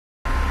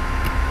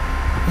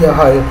Yeah,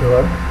 hi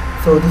everyone.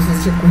 So this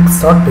is a quick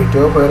short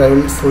video where I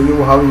will show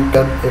you how you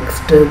can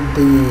extend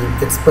the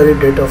expiry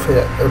date of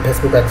a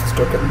Facebook access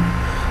token.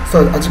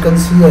 So as you can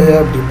see, I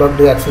have debugged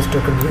the access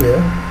token here.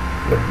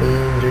 Let me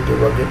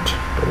redebug it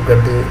to get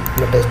the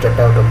latest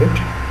data out of it.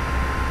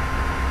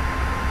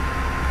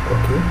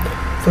 Okay.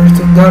 So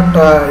it's in that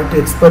it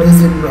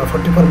expires in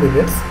 44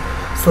 minutes.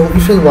 So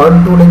if I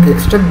want to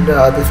extend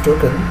this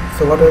token,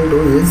 so what I will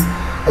do is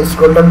I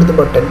scroll down to the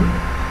button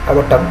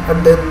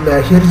and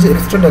then here is the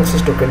extend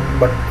access token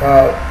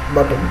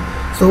button.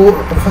 So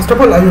first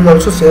of all, I will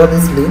also share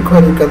this link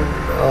where you can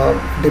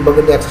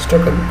debug the access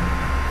token,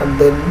 and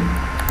then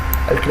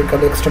I'll click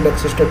on extend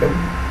access token.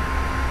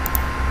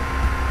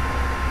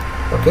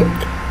 Okay,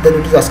 then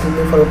it is asking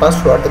me for a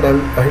password,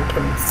 then I'll hit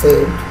on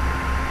save.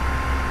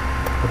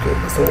 Okay,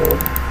 so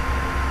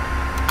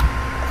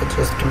I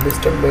just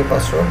listed my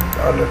password,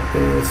 let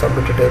me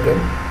submit it again.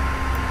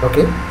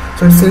 Okay,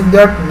 so it's saying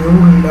that new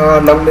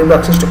long name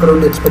access token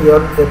will expire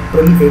on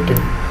April 18.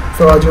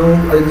 So as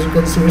you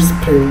can see, it's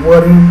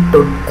February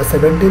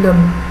 17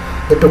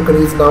 and the token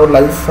is now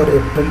live for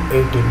April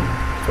 18.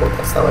 So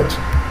that's how much.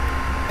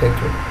 Thank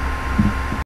you.